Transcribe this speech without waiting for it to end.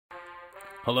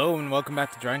Hello and welcome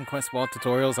back to Dragon Quest Wall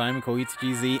Tutorials. I'm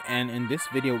KoitsuGZ, and in this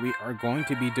video we are going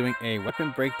to be doing a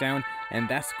weapon breakdown, and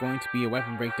that's going to be a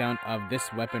weapon breakdown of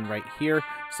this weapon right here.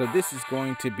 So this is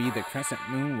going to be the Crescent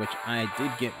Moon, which I did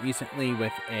get recently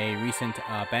with a recent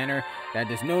banner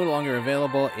that is no longer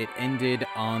available. It ended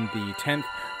on the 10th,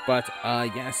 but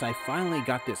yes, I finally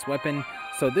got this weapon.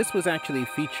 So this was actually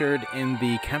featured in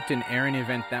the Captain Aaron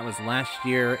event that was last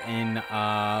year in,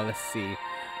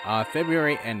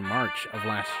 February and March of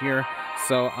last year.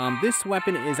 So this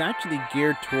weapon is actually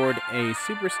geared toward a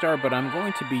superstar, but I'm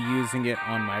going to be using it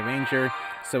on my ranger.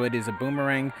 So it is a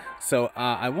boomerang. So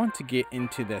I want to get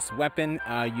into this weapon.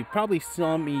 You probably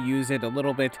saw me use it a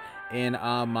little bit in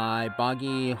my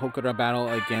Boggy Hokura battle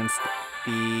against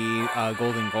the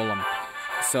Golden Golem.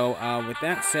 So with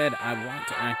that said, I want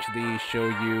to actually show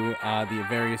you the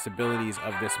various abilities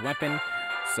of this weapon.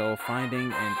 So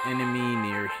finding an enemy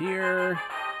near here.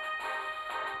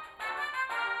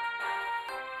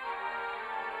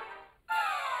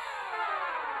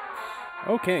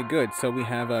 Okay, good. So we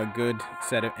have a good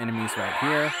set of enemies right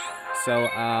here. So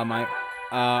my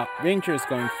ranger is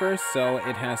going first, so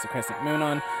it has the Crescent Moon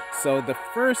on. So the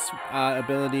first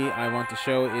ability I want to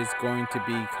show is going to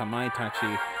be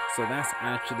Kamaitachi. So that's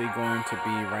actually going to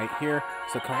be right here.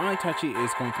 So Kamaitachi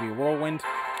is going to be Whirlwind,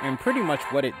 and pretty much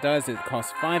what it does, it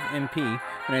costs 5 MP,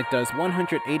 and it does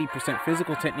 180%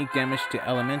 physical technique damage to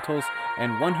elementals,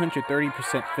 and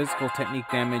 130% physical technique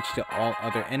damage to all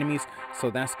other enemies. So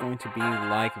that's going to be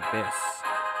like this.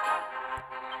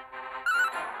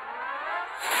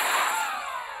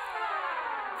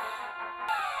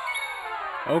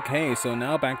 Okay, so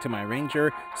now back to my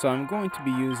ranger. So I'm going to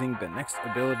be using the next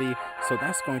ability. So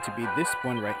that's going to be this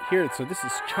one right here. So this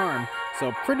is Charm.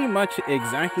 So pretty much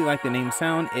exactly like the name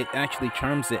sound, it actually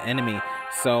charms the enemy.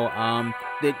 So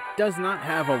it does not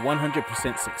have a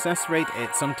 100% success rate.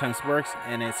 It sometimes works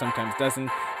and it sometimes doesn't.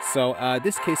 So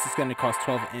this case is going to cost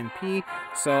 12 MP.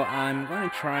 So I'm going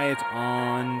to try it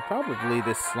on probably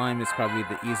this slime is probably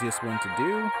the easiest one to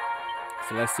do.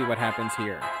 So let's see what happens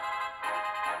here.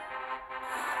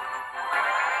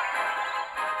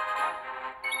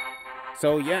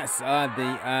 So yes,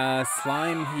 the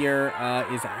slime here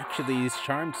is actually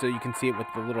charmed, so you can see it with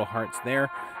the little hearts there.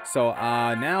 So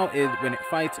now when it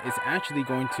fights, it's actually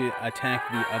going to attack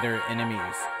the other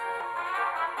enemies.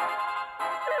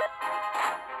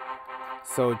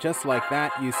 So just like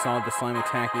that, you saw the slime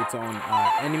attack its own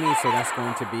enemy, so that's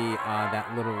going to be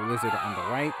that little lizard on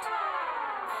the right.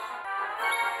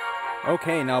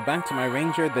 Okay, now back to my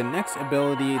ranger. The next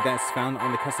ability that's found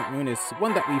on the Crescent Moon is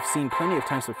one that we've seen plenty of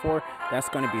times before. That's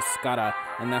going to be Skata,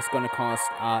 and that's going to cost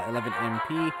 11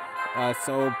 MP.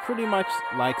 So pretty much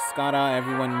like Skata,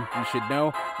 everyone you should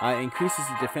know, increases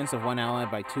the defense of one ally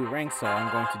by 2 ranks, so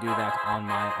I'm going to do that on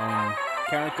my own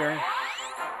character.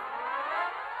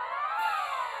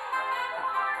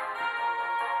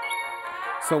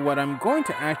 So what I'm going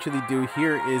to actually do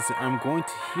here is I'm going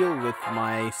to heal with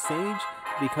my Sage,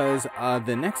 because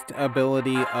the next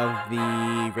ability of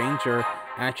the ranger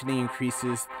actually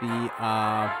increases the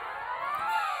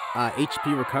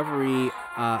HP recovery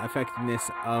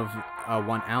effectiveness of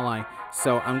one ally.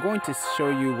 So I'm going to show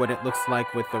you what it looks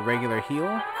like with the regular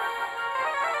heal.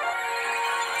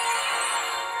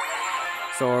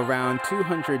 So around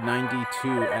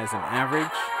 292 as an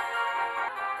average.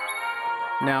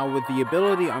 Now with the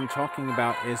ability I'm talking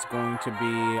about is going to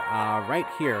be right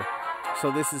here. So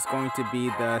this is going to be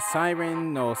the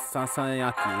Siren no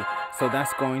Sasayaki. So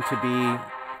that's going to be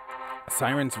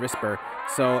Siren's Whisper.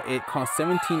 So it costs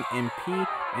 17 MP,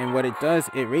 and what it does,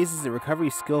 it raises the recovery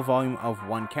skill volume of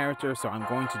one character. So I'm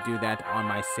going to do that on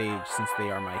my Sage since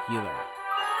they are my healer.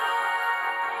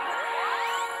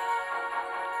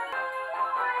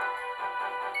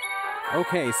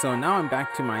 Okay, so now I'm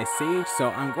back to my Sage,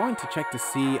 so I'm going to check to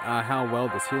see how well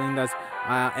this healing does.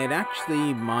 It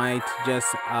actually might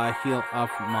just heal up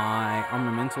my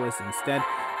Armamentalist instead,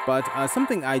 but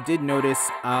something I did notice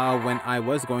when I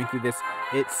was going through this,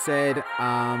 it said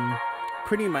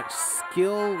pretty much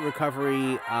skill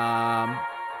recovery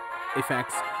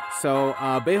effects. So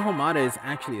Beihomata is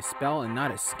actually a spell and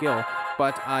not a skill,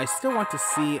 but I still want to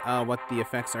see what the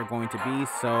effects are going to be,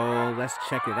 so let's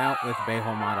check it out with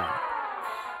Beihomata.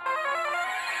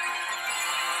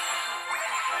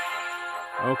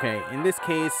 Okay, in this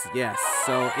case, yes,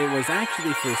 so it was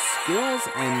actually for skills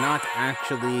and not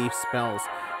actually spells.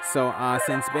 So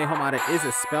since Beihomata is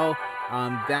a spell,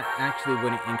 that actually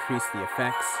wouldn't increase the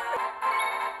effects.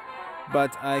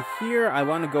 But here I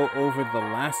want to go over the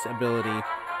last ability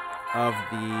of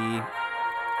the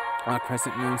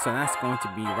Crescent Moon, so that's going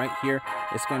to be right here.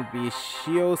 It's going to be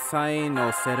Shiosai no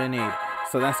Serenade.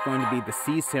 So that's going to be the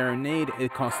Sea Serenade.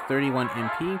 It costs 31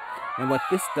 MP. And what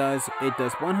this does, it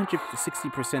does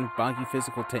 160% boggy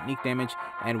physical technique damage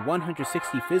and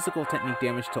 160 physical technique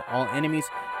damage to all enemies.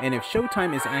 And if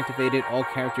Showtime is activated, all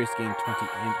characters gain 20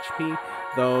 HP.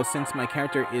 Though since my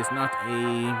character is not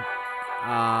a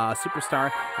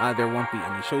superstar, there won't be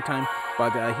any Showtime.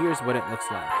 But here's what it looks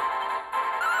like.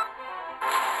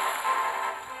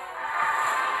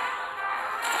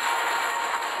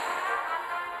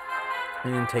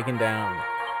 And taken down.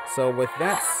 So with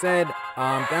that said,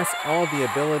 that's all the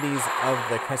abilities of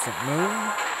the Crescent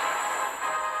Moon.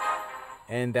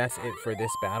 And that's it for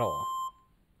this battle.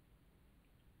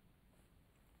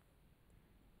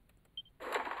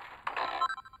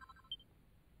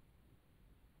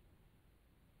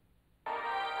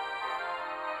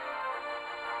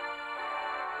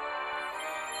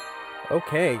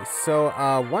 Okay, so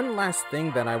one last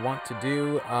thing that I want to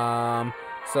do,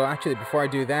 so actually before I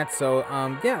do that, so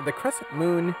yeah, the Crescent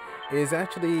Moon is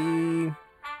actually,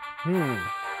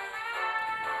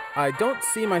 I don't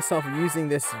see myself using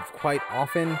this quite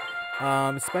often,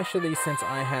 especially since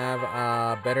I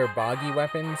have better boggy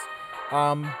weapons.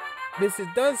 This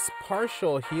does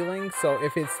partial healing, so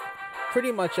if it's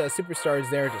pretty much a superstar is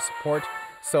there to support,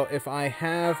 so if I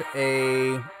have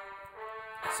a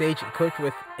Sage equipped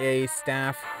with a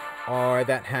staff or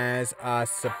that has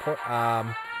support,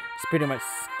 it's pretty much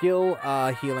skill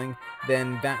healing,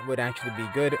 then that would actually be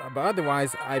good. But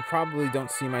otherwise, I probably don't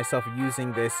see myself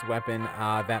using this weapon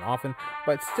that often.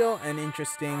 But still an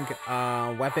interesting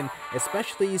weapon,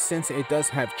 especially since it does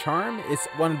have charm. It's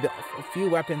one of the few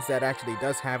weapons that actually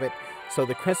does have it. So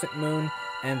the Crescent Moon,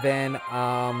 and then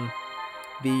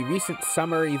the recent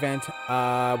summer event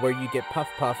where you get Puff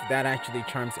Puff, that actually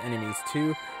charms enemies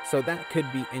too. So that could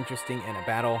be interesting in a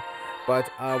battle.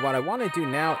 But what I want to do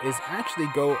now is actually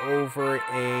go over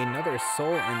another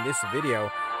soul in this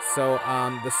video. So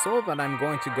the soul that I'm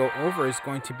going to go over is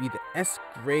going to be the S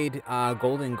grade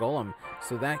Golden Golem.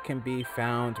 So that can be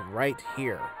found right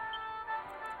here.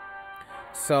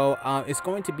 So it's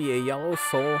going to be a yellow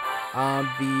soul.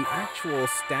 The actual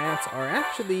stats are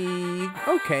actually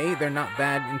okay. They're not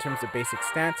bad in terms of basic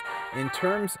stats. In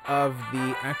terms of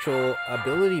the actual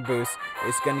ability boost,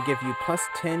 it's going to give you plus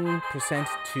 10%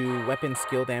 to weapon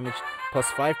skill damage, plus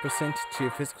 5% to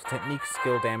physical technique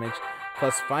skill damage,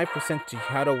 plus 5% to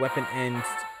shadow weapon and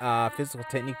physical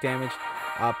technique damage,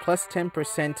 plus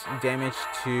 10% damage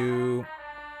to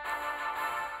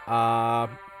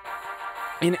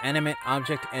inanimate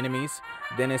object enemies.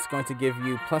 Then it's going to give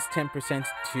you plus 10%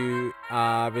 to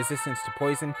resistance to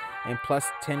poison and plus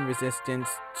 10 resistance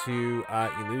to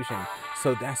illusion.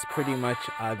 So that's pretty much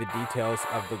the details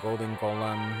of the Golden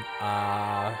Golem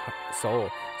soul.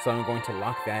 So I'm going to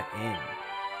lock that in.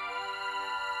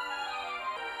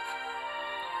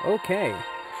 Okay,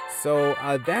 so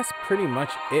that's pretty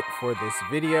much it for this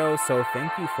video. So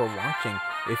thank you for watching.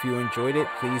 If you enjoyed it,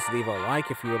 please leave a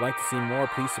like. If you would like to see more,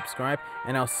 please subscribe,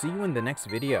 and I'll see you in the next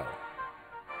video.